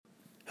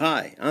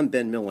Hi, I'm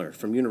Ben Miller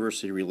from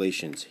University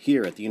Relations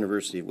here at the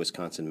University of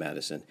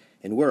Wisconsin-Madison,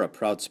 and we're a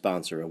proud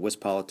sponsor of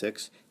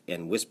WisPolitics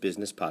and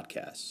WisBusiness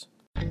podcasts.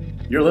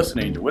 You're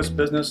listening to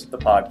WisBusiness, the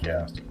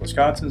podcast,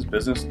 Wisconsin's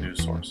business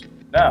news source.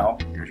 Now,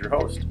 here's your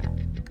host.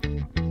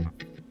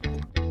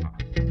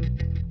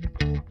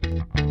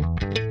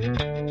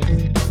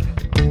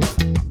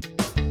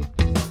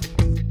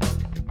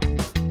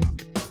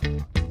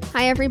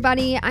 Hi,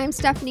 everybody. I'm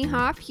Stephanie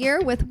Hoff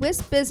here with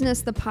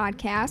WisBusiness, the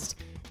podcast.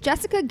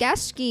 Jessica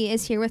Geschke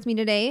is here with me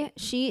today.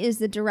 She is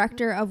the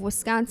director of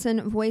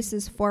Wisconsin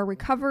Voices for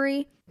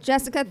Recovery.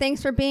 Jessica,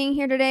 thanks for being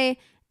here today.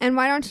 And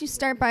why don't you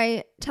start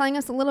by telling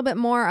us a little bit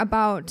more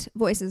about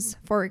Voices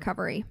for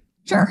Recovery?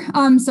 Sure.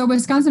 So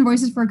Wisconsin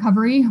Voices for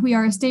Recovery, we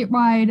are a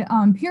statewide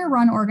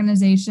peer-run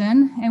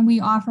organization, and we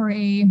offer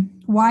a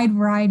wide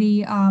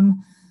variety of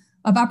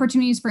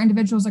opportunities for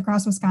individuals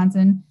across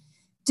Wisconsin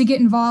to get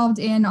involved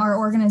in our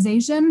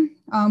organization.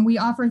 We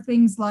offer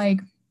things like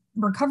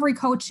recovery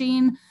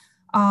coaching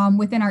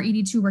within our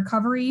ED2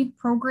 recovery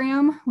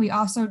program. We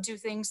also do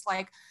things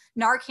like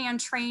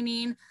Narcan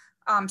training,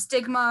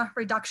 stigma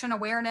reduction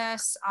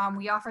awareness.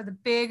 We offer the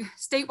big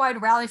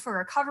statewide rally for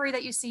recovery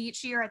that you see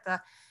each year at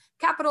the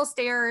Capitol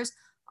stairs.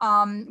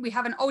 We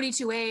have an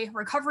OD2A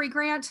recovery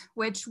grant,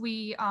 which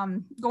we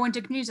go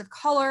into communities of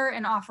color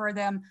and offer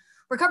them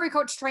recovery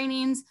coach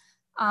trainings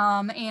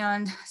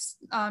and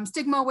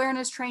stigma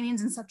awareness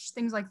trainings and such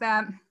things like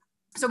that.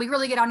 So we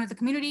really get out into the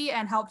community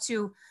and help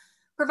to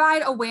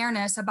provide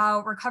awareness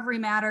about recovery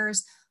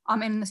matters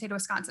in the state of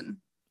Wisconsin.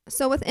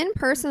 So with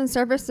in-person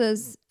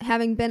services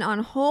having been on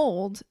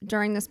hold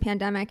during this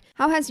pandemic,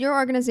 how has your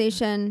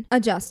organization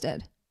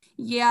adjusted?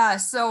 Yeah,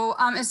 so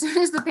as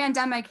soon as the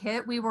pandemic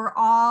hit, we were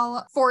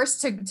all forced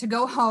to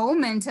go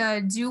home and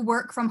to do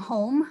work from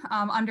home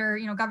under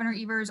Governor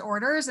Evers'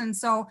 orders. And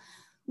so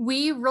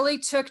we really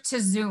took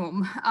to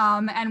Zoom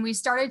and we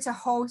started to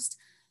host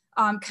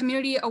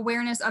community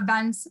awareness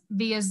events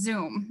via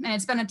Zoom. And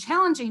it's been a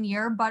challenging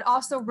year, but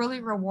also really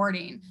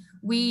rewarding.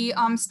 We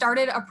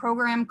started a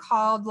program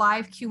called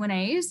Live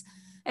Q&As,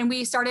 and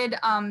we started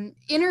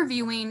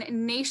interviewing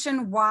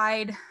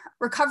nationwide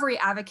recovery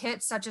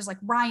advocates, such as like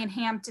Ryan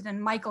Hampton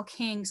and Michael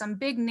King, some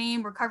big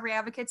name recovery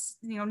advocates,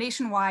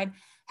 nationwide,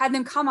 had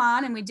them come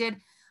on, and we did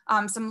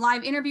some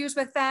live interviews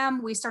with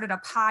them. We started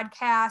a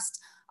podcast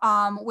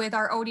with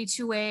our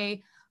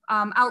OD2A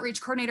outreach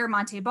coordinator,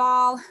 Monte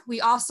Ball. We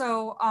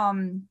also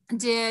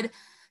did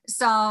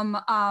some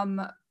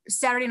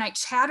Saturday night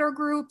chatter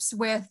groups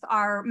with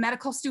our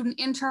medical student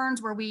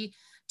interns, where we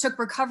took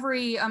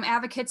recovery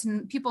advocates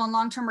and people in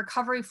long-term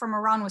recovery from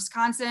around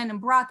Wisconsin and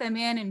brought them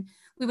in, and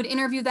we would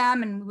interview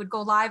them and we would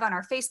go live on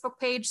our Facebook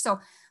page. So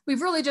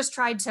we've really just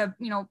tried to,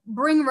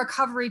 bring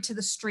recovery to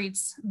the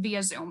streets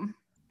via Zoom.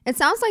 It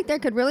sounds like there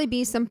could really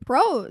be some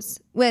pros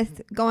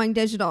with going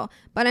digital,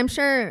 but I'm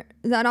sure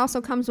that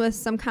also comes with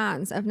some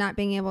cons of not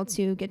being able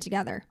to get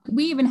together.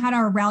 We even had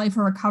our Rally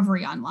for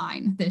Recovery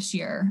online this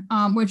year,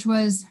 which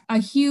was a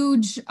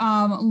huge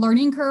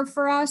learning curve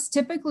for us.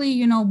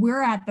 Typically,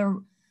 we're at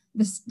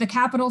the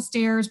Capitol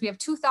stairs. We have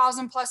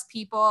 2,000 plus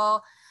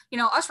people.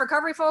 Us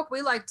recovery folk,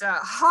 we like to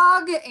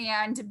hug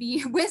and to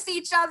be with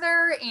each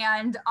other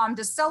and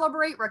to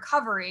celebrate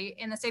recovery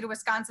in the state of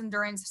Wisconsin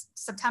during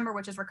September,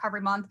 which is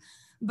Recovery Month.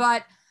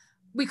 But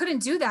we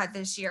couldn't do that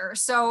this year.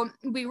 So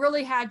we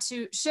really had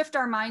to shift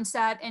our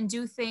mindset and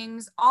do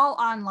things all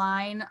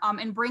online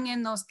and bring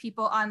in those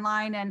people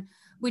online. And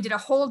we did a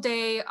whole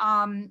day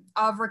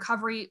of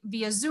recovery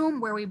via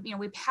Zoom, where we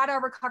had our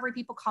recovery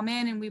people come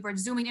in and we were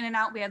Zooming in and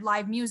out. We had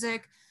live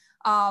music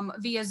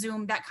via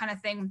Zoom, that kind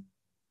of thing.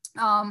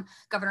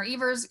 Governor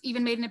Evers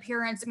even made an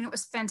appearance. It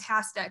was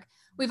fantastic.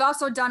 We've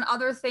also done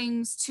other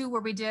things too, where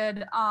we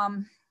did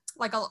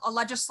like a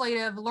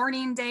legislative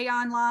learning day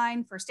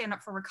online for Stand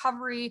Up for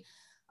Recovery.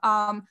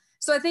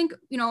 So I think,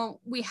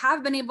 we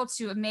have been able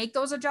to make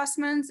those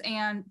adjustments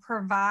and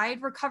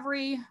provide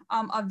recovery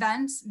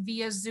events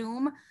via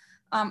Zoom.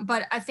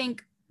 But I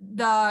think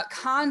the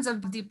cons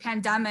of the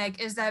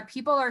pandemic is that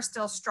people are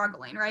still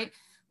struggling, right?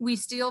 We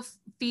still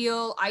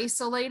feel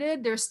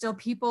isolated. There's still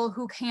people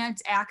who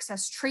can't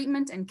access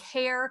treatment and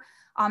care.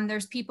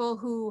 There's people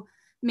who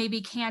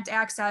maybe can't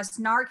access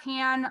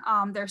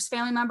Narcan. There's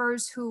family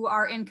members who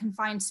are in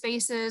confined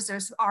spaces.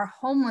 There's our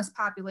homeless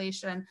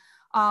population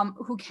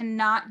who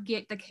cannot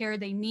get the care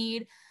they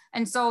need.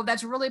 And so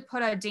that's really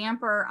put a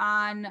damper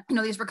on,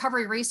 these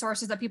recovery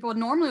resources that people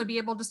normally would be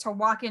able just to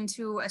walk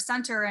into a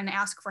center and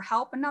ask for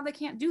help. And now they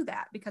can't do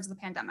that because of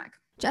the pandemic.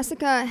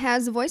 Jessica,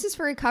 has Voices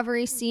for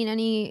Recovery seen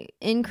any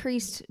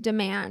increased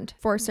demand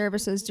for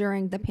services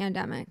during the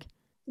pandemic?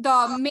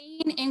 The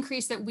main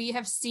increase that we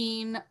have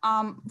seen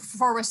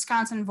for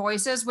Wisconsin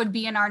Voices would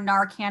be in our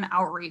Narcan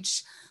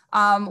outreach.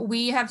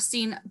 We have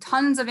seen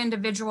tons of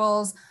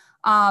individuals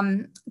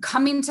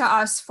coming to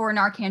us for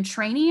Narcan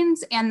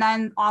trainings and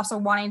then also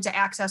wanting to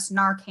access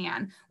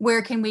Narcan.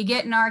 Where can we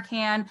get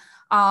Narcan?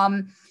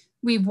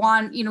 We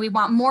want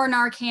more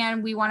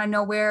Narcan. We want to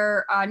know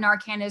where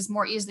Narcan is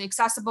more easily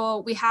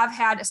accessible. We have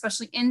had,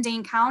 especially in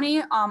Dane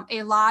County,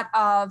 a lot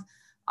of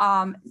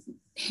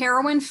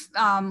heroin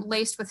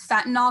laced with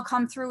fentanyl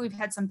come through. We've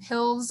had some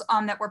pills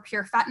that were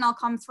pure fentanyl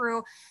come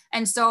through.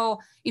 And so,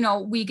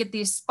 we get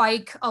these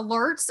spike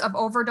alerts of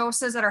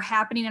overdoses that are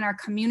happening in our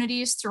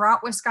communities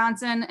throughout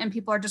Wisconsin. And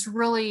people are just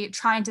really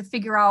trying to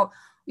figure out,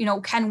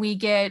 can we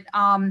get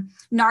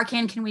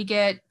Narcan? Can we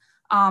get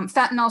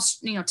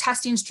fentanyl,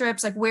 testing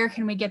strips? Like, where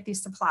can we get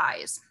these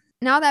supplies?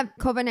 Now that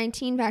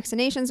COVID-19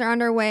 vaccinations are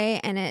underway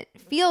and it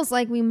feels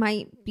like we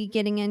might be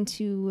getting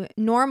into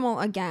normal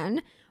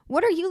again,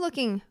 what are you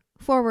looking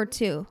forward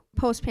to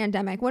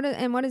post-pandemic? What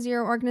is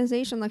your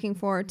organization looking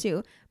forward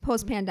to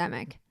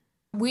post-pandemic?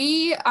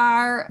 We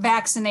are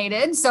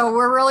vaccinated, so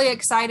we're really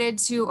excited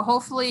to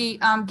hopefully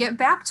get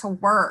back to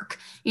work,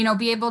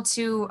 be able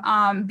to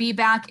be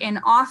back in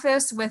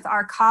office with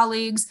our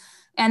colleagues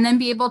and then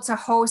be able to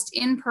host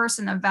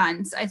in-person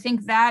events. I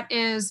think that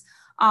is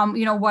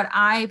what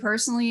I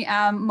personally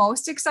am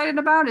most excited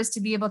about, is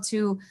to be able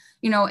to,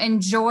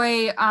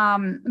 enjoy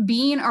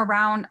being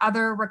around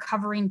other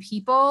recovering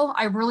people.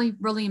 I really,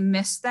 really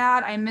miss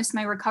that. I miss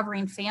my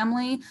recovering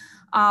family.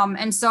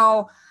 And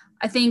so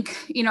I think,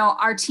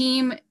 our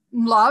team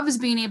loves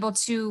being able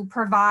to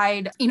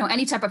provide,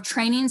 any type of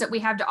trainings that we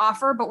have to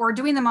offer, but we're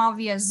doing them all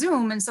via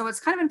Zoom. And so it's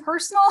kind of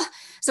impersonal.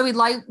 So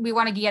we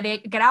want to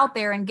get out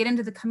there and get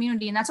into the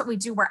community. And that's what we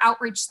do. We're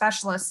outreach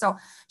specialists. So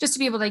just to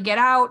be able to get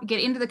out,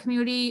 get into the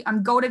community,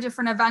 go to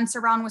different events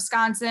around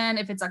Wisconsin,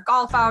 if it's a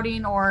golf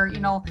outing or,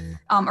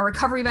 a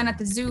recovery event at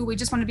the zoo, we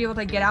just want to be able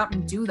to get out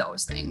and do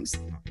those things.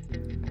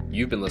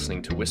 You've been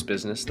listening to WISP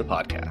Business, the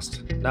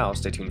podcast. Now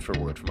stay tuned for a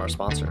word from our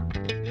sponsor.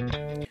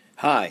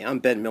 Hi, I'm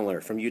Ben Miller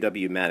from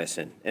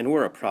UW-Madison, and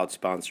we're a proud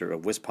sponsor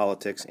of WISP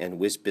Politics and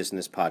WISP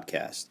Business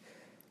Podcast.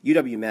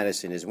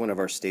 UW-Madison is one of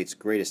our state's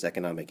greatest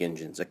economic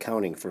engines,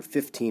 accounting for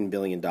 $15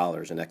 billion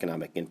in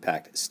economic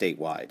impact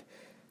statewide.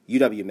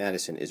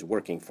 UW-Madison is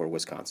working for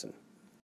Wisconsin.